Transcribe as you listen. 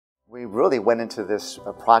really went into this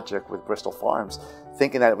project with Bristol Farms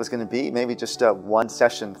thinking that it was going to be maybe just a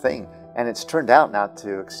one-session thing. And it's turned out now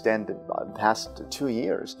to extend past 2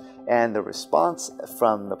 years. And the response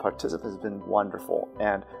from the participants has been wonderful.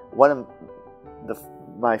 And one of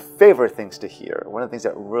my favorite things to hear, one of the things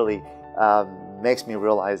that really makes me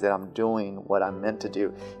realize that I'm doing what I'm meant to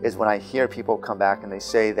do, is when I hear people come back and they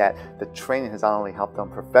say that the training has not only helped them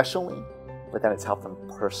professionally, but that it's helped them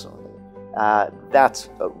personally. That's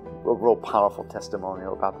a real powerful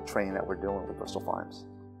testimonial about the training that we're doing with Bristol Farms.